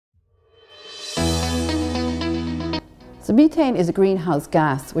So methane is a greenhouse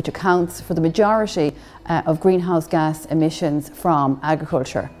gas which accounts for the majority of greenhouse gas emissions from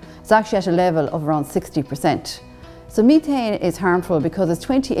agriculture. It's actually at a level of around 60%. So methane is harmful because it's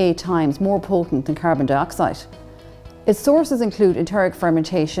 28 times more potent than carbon dioxide. Its sources include enteric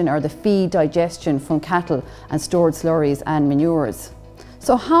fermentation, or the feed digestion from cattle, and stored slurries and manures.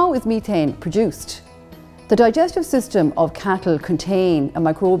 So how is methane produced? The digestive system of cattle contain a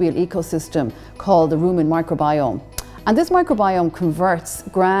microbial ecosystem called the rumen microbiome. And this microbiome converts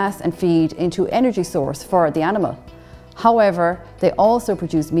grass and feed into energy source for the animal. However, they also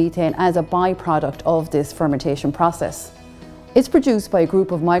produce methane as a byproduct of this fermentation process. It's produced by a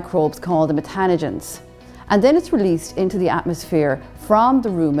group of microbes called the methanogens, and then it's released into the atmosphere from the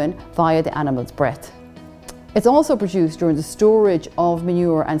rumen via the animal's breath. It's also produced during the storage of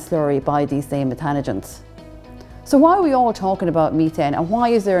manure and slurry by these same methanogens. So why are we all talking about methane, and why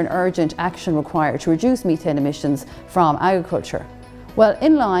is there an urgent action required to reduce methane emissions from agriculture? Well,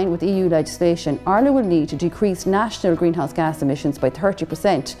 in line with EU legislation, Ireland will need to decrease national greenhouse gas emissions by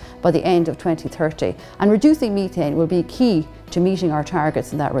 30% by the end of 2030, and reducing methane will be key to meeting our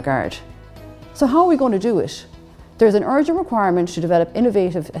targets in that regard. So how are we going to do it? There's an urgent requirement to develop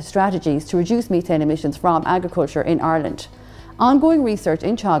innovative strategies to reduce methane emissions from agriculture in Ireland. Ongoing research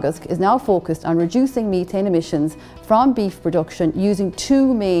in Teagasc is now focused on reducing methane emissions from beef production using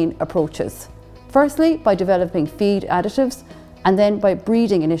two main approaches. Firstly, by developing feed additives, and then by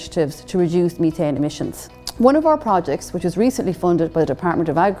breeding initiatives to reduce methane emissions. One of our projects, which was recently funded by the Department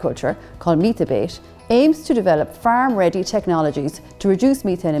of Agriculture, called Methane, aims to develop farm-ready technologies to reduce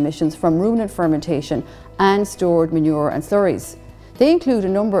methane emissions from ruminant fermentation and stored manure and slurries. They include a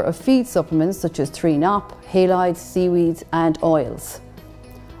number of feed supplements such as 3-nop, halides, seaweeds and oils.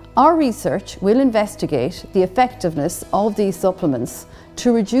 Our research will investigate the effectiveness of these supplements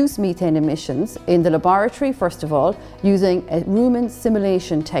to reduce methane emissions in the laboratory, first of all, using a rumen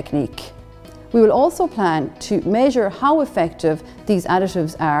simulation technique. We will also plan to measure how effective these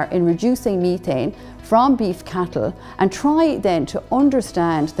additives are in reducing methane from beef cattle, and try then to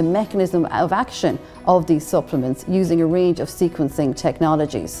understand the mechanism of action of these supplements using a range of sequencing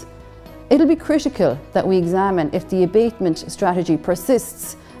technologies. It'll be critical that we examine if the abatement strategy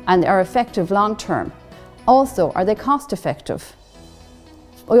persists and are effective long term. Also, are they cost effective?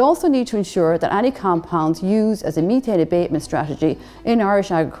 We also need to ensure that any compounds used as a methane abatement strategy in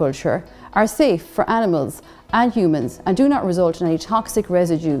Irish agriculture are safe for animals and humans and do not result in any toxic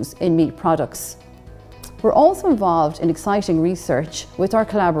residues in meat products. We're also involved in exciting research with our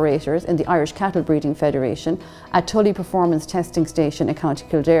collaborators in the Irish Cattle Breeding Federation at Tully Performance Testing Station in County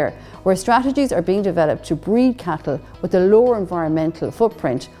Kildare, where strategies are being developed to breed cattle with a lower environmental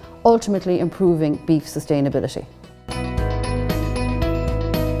footprint, ultimately improving beef sustainability.